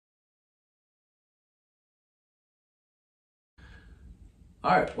All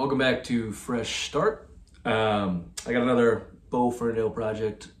right, welcome back to Fresh Start. I got another Beau Ferndale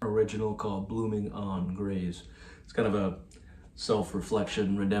project original called Blooming on Graves. It's kind of a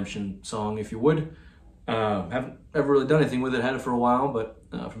self-reflection, redemption song, if you would. Haven't ever really done anything with it, had it for a while, but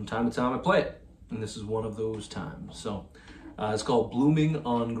from time to time I play it, and this is one of those times. So it's called Blooming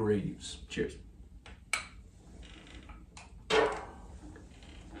on Graves. Cheers.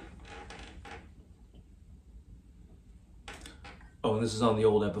 Oh, and this is on the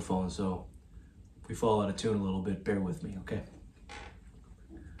old Epiphone, so if we fall out of tune a little bit, bear with me, okay?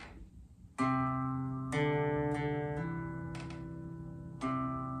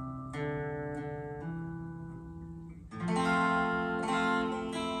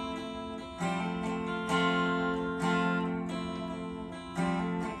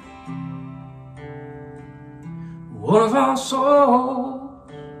 What if our soul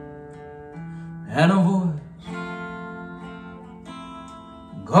had a voice?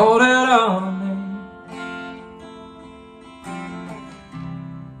 Called it on me.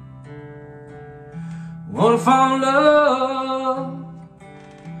 What if our love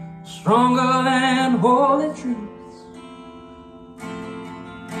stronger than holy truths?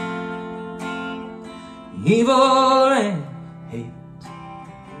 Evil and hate.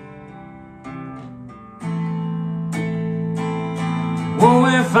 When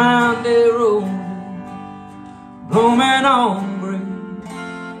we find a rose blooming on graves.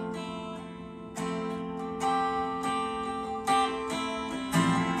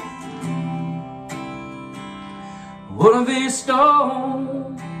 What if these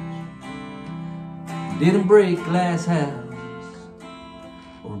stones didn't break glass houses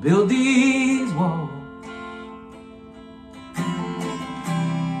or build these walls?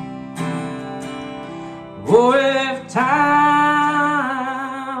 Or if time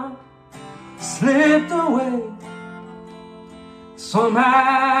slipped away,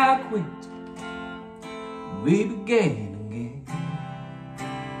 somehow quit, we began again.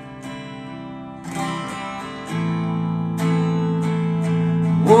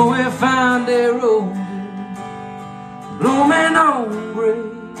 Oh, we found a rose blooming on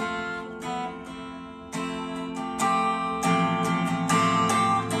graves.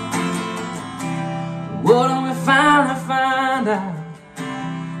 What do we finally find out?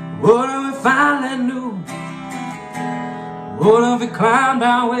 What do we finally knew? What if we climbed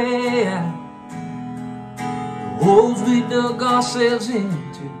our way out the holes we dug ourselves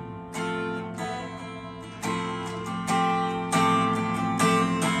into?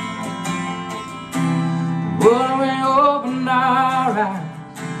 What if we opened our eyes,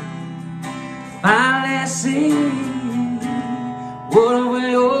 finally see? What if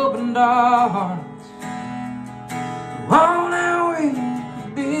we opened our hearts, all that we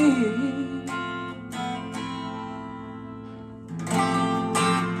could be?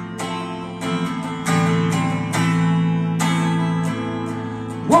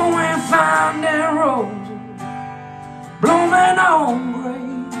 When we find that rose blooming on graves.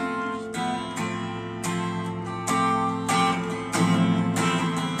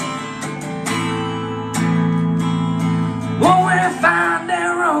 When we find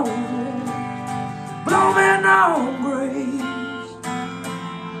that roses blooming on graves.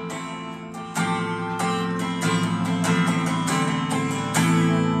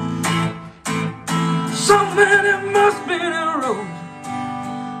 Something it must be the rose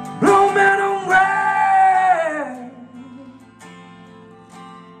blooming on graves.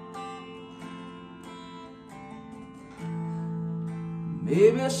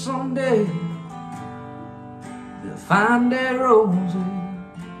 Maybe someday we'll find that roses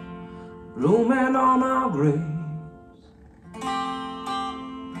blooming on our graves.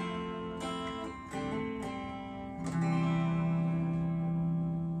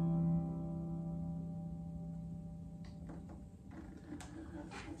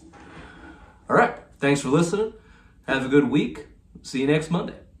 All right, thanks for listening. Have a good week. See you next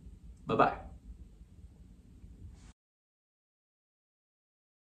Monday. Bye-bye.